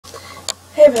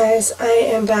Hey guys, I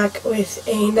am back with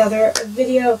another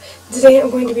video. Today I'm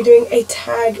going to be doing a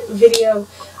tag video.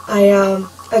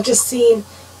 I've just seen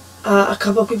a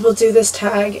couple people do this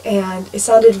tag and it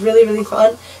sounded really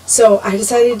fun, so I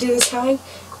decided to do this tag,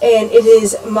 and it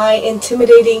is my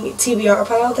intimidating TBR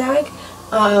pile tag.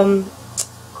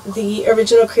 The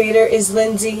original creator is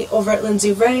Lindsay over at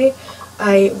Lindsay Ray.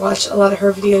 I watched a lot of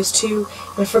her videos too,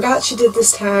 and I forgot she did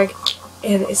this tag,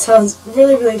 and it sounds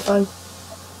really fun.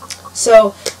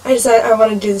 So I decided I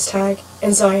want to do this tag,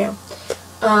 and so I am.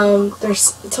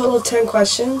 There's a total of 10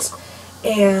 questions,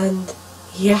 and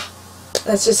yeah,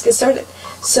 let's just get started.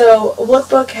 So, what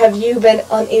book have you been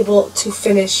unable to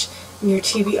finish in your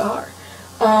TBR?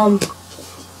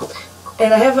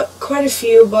 And I have quite a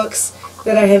few books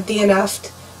that I have DNF'd,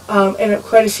 and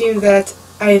quite a few that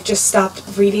I have just stopped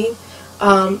reading.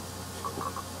 I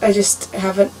just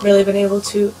haven't really been able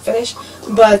to finish,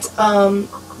 but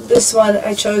this one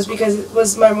I chose because it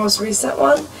was my most recent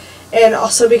one, and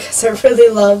also because I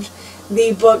really loved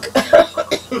the book,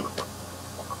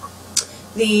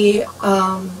 the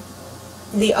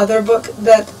other book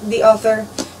that the author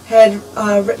had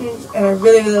written, and I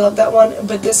really loved that one,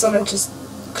 but this one I just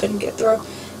couldn't get through,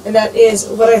 and that is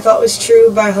What I Thought Was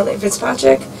True by Huntley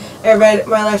Fitzpatrick. I read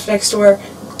My Life Next Door,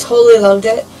 totally loved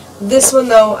it. This one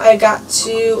though, I got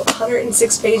to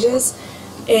 106 pages,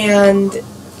 and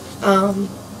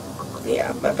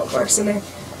yeah, my bookmark's in there,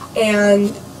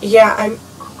 and yeah,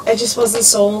 I just wasn't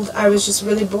sold. I was just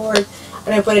really bored,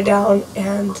 and I put it down,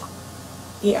 and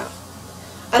yeah,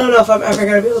 I don't know if I'm ever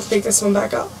gonna be able to pick this one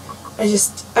back up.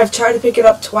 I've tried to pick it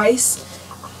up twice,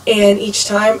 and each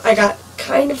time I got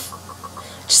kind of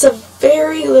just a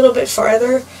very little bit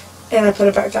farther, and I put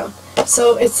it back down.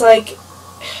 So it's like,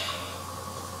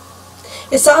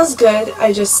 it sounds good,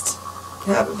 I just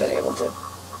haven't been able to.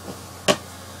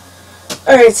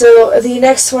 Alright, so the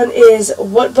next one is,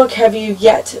 what book have you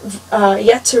yet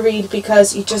to read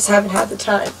because you just haven't had the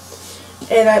time?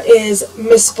 And that is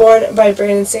Mistborn by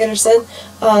Brandon Sanderson.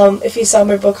 If you saw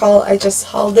my book haul, I just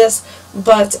hauled this,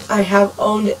 but I have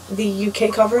owned the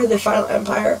UK cover, The Final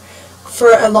Empire,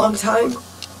 for a long time,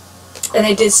 and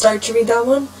I did start to read that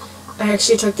one. I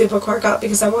actually took the bookmark out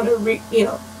because I want to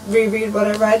reread what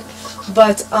I read,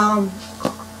 but I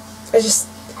just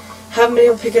haven't been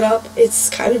able to pick it up. It's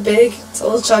kind of big, it's a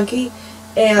little chunky,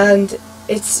 and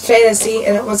it's fantasy,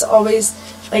 and that one's always,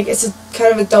 like, it's a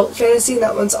kind of adult fantasy, and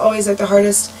that one's always, like, the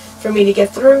hardest for me to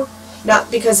get through. Not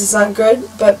because it's not good,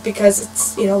 but because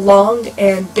it's, long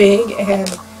and big, and,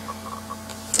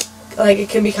 like, it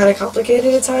can be kind of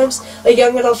complicated at times. Like,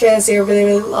 young adult fantasy I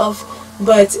really love,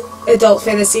 but adult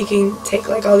fantasy can take,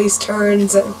 like, all these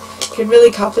turns, and can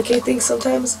really complicate things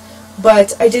sometimes.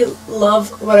 But I did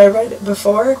love what I read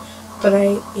before, but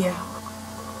yeah.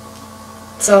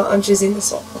 So I'm choosing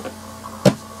this one.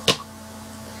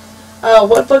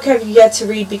 What book have you yet to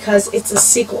read because it's a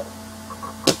sequel?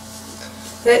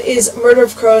 That is Murder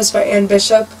of Crows by Anne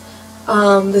Bishop.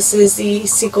 This is the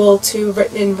sequel to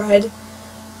Written in Red,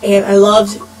 and I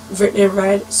loved Written in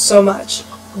Red so much,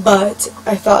 but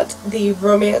I thought the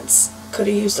romance could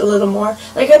have used a little more.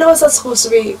 Like, I know it's not supposed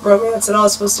to be romance at all,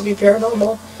 it's supposed to be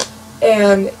paranormal,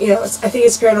 and, I think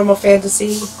it's paranormal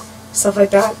fantasy, stuff like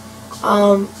that.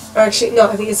 Or actually, no,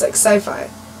 I think it's like sci-fi.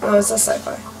 No, it's not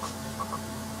sci-fi.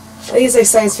 I think it's like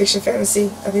science fiction fantasy.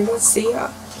 I think that's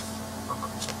the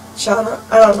genre.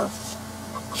 I don't know.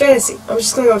 Fantasy. I'm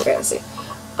just going to go with fantasy.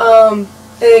 And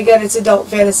again, it's adult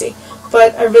fantasy.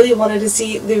 But I really wanted to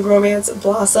see the romance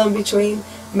blossom between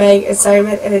Meg and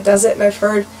Simon, and it doesn't, and I've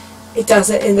heard it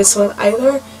doesn't in this one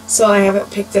either, so I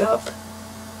haven't picked it up.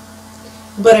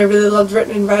 But I really loved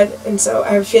Written in Red, and so I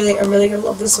have a feeling I'm really going to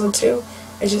love this one too.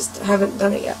 I just haven't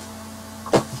done it yet.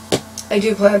 I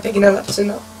do plan on picking that up soon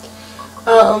though.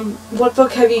 What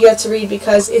book have you yet to read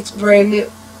because it's brand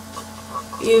new?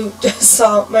 You just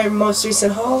saw my most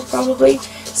recent haul, probably,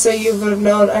 so you would have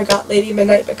known I got Lady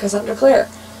Midnight by Cassandra Clare.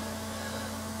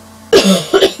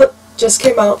 Just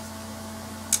came out,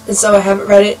 and so I haven't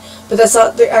read it, but that's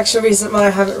not the actual reason why I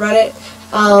haven't read it.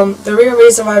 The real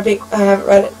reason why I haven't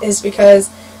read it is because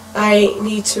I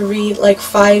need to read like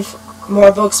 5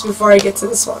 more books before I get to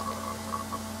this one.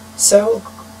 So,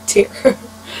 tear.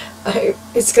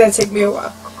 It's going to take me a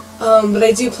while. But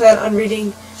I do plan on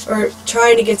reading, or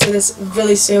trying to get to this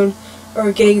really soon,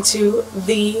 or getting to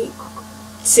the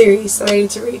series that I need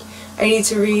to read. I need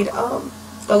to read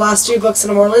the last 3 books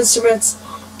in Immortal Instruments,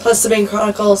 plus the main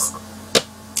Chronicles,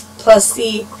 plus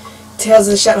the Tales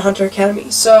of the Shadowhunter Academy.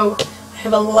 So I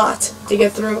have a lot to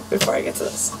get through before I get to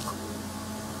this.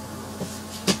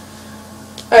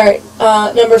 Alright,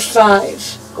 number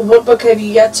 5. What book have you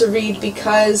yet to read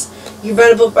because you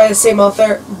read a book by the same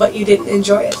author, but you didn't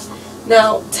enjoy it.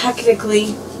 Now,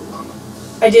 technically,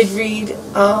 I did read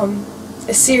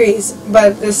a series by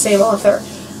the same author,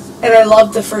 and I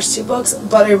loved the first 2 books,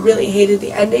 but I really hated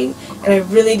the ending, and I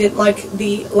really didn't like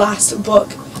the last book.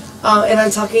 And I'm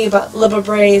talking about Libba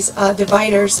Bray's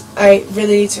Diviners. I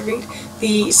really need to read.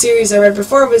 The series I read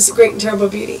before was Great and Terrible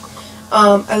Beauty.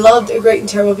 I loved A Great and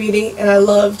Terrible Beauty, and I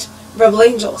loved Rebel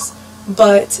Angels.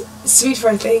 But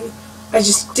Sweetfire Thing, I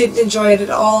just didn't enjoy it at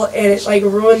all, and it like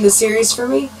ruined the series for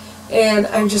me. And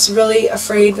I'm just really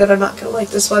afraid that I'm not going to like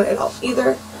this one at all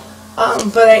either.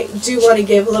 But I do want to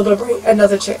give Libba Bray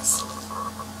another chance.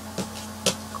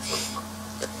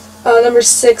 Number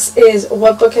 6 is,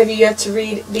 what book have you yet to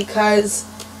read because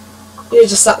you're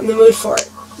just not in the mood for it?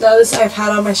 Now, this I've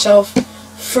had on my shelf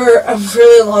for a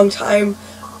really long time,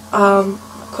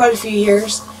 quite a few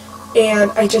years,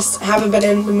 and I just haven't been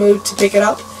in the mood to pick it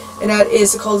up, and that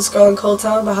is The Coldest Girl in Cold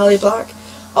Town by Holly Black.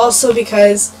 Also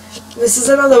because this is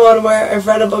another one where I've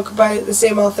read a book by the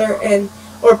same author,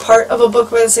 or part of a book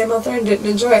by the same author, and didn't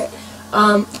enjoy it.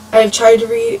 I've tried to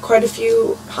read quite a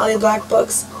few Holly Black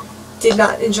books, did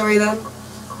not enjoy them.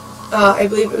 I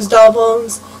believe it was Doll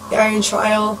Bones, The Iron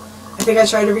Trial. I think I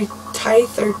tried to read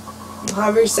Tithe, or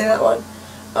however you say that one.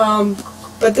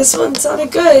 But this one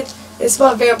sounded good. It's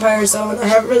about vampires though, and I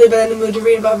haven't really been in the mood to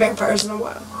read about vampires in a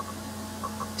while.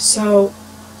 So,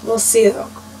 we'll see though.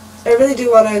 I really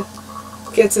do want to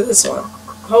get to this one.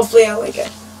 Hopefully I like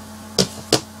it.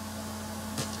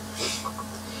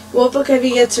 What book have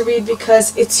you yet to read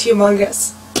because it's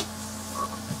humongous?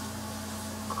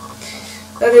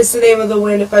 That is The Name of the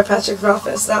Wind by Patrick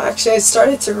Rothfuss. Now, actually, I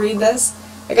started to read this.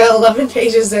 I got 11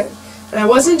 pages in, and I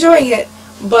was enjoying it,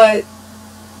 but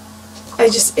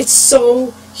it's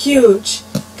so huge.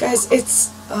 Guys,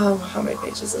 it's, how many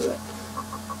pages is it?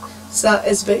 It's not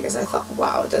as big as I thought.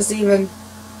 Wow, it doesn't even,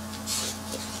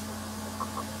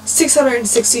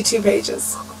 662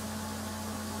 pages.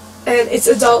 And it's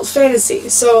adult fantasy,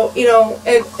 so, you know,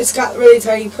 and it's got really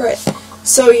tiny print.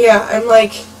 So, yeah, I'm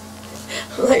like,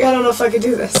 I don't know if I could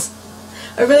do this.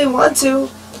 I really want to.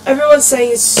 Everyone's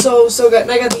saying it's so good,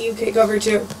 and I got the UK cover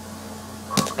too.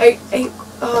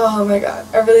 Oh my god,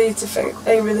 I really need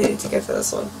to get to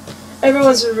this one.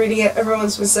 Everyone's been reading it.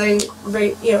 Everyone's been saying,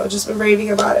 you know, just been raving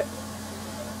about it.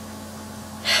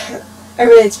 I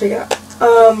really need to pick it up.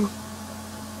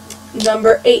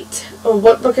 Number 8.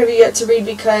 What book have you yet to read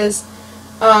because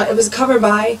it was a cover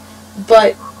by,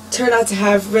 but turned out to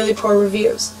have really poor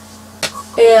reviews.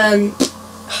 And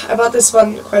I bought this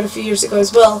one quite a few years ago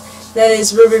as well. That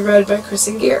is Ruby Red by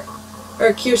Kirsten Gier.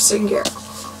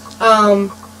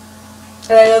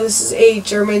 And I know this is a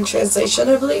German translation,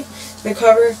 I believe. The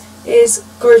cover is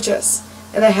gorgeous.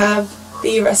 And I have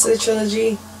the rest of the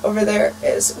trilogy over there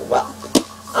as well.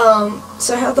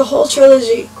 So I have the whole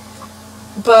trilogy,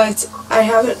 but I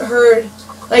haven't heard,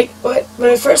 like, when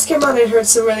it first came out, I heard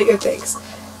some really good things.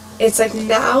 It's like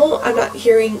now I'm not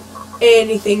hearing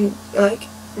anything, like,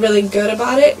 really good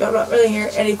about it. I'm not really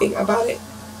hearing anything about it,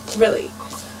 really.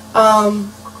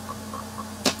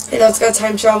 You know, it's got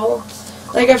time travel.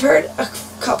 Like, I've heard a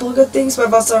couple of good things, but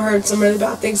I've also heard some really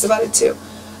bad things about it, too.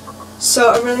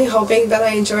 So I'm really hoping that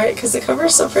I enjoy it, because the cover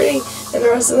is so pretty, and the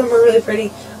rest of them are really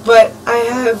pretty. But I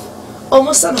have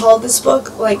almost unhauled this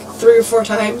book, like, 3 or 4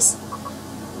 times,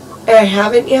 and I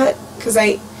haven't yet, because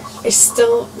I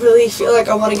still really feel like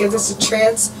I want to give this a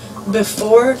chance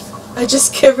before I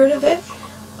just get rid of it.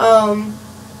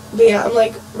 But yeah, I'm,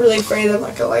 like, really afraid I'm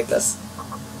not going to like this.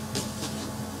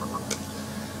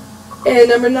 And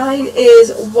number 9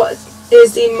 is, what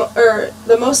is the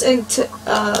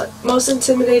most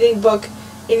intimidating book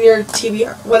in your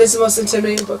TBR? What is the most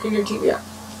intimidating book in your TBR?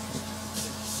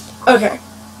 Okay.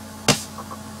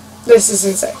 This is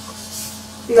insane.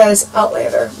 And that is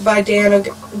Outlander by Diana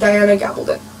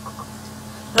Gabaldon.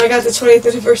 I got the 20th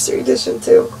anniversary edition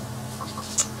too.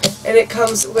 And it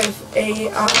comes with a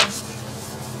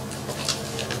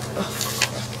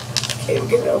can't even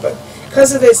get it open. It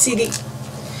comes with a CD.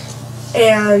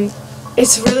 And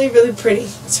it's really, really pretty.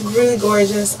 It's really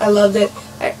gorgeous. I loved it.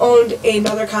 I owned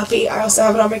another copy. I also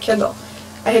have it on my Kindle.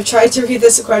 I have tried to read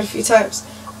this quite a few times.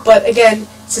 But again,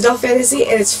 it's adult fantasy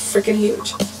and it's freaking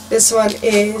huge. This one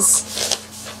is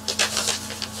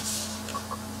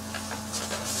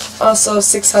also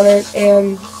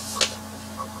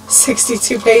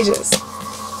 662 pages.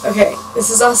 Okay, this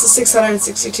is also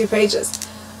 662 pages.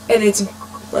 And it's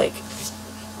like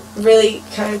really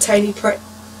kind of tiny print.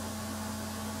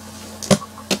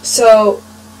 So,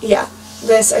 yeah,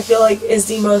 this I feel like is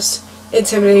the most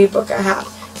intimidating book I have.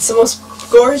 It's the most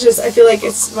gorgeous. I feel like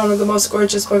it's one of the most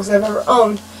gorgeous books I've ever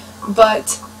owned,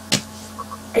 but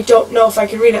I don't know if I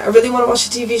can read it. I really want to watch a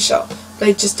TV show, but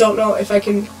I just don't know if I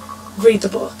can read the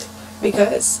book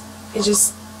because it's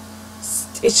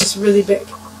just really big.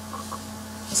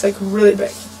 It's like really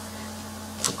big.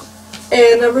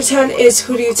 And number 10 is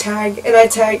who do you tag? And I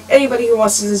tag anybody who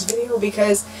watches this video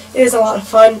because it is a lot of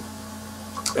fun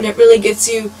and it really gets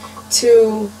you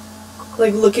to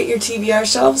like look at your TBR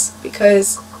shelves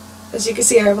because as you can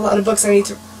see I have a lot of books I need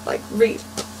to like read.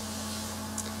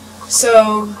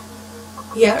 So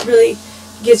yeah, it really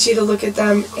gets you to look at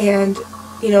them and,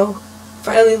 you know,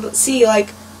 finally see, like,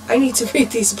 I need to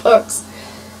read these books.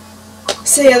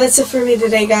 So yeah, that's it for me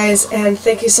today, guys, and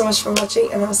thank you so much for watching,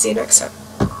 and I'll see you next time.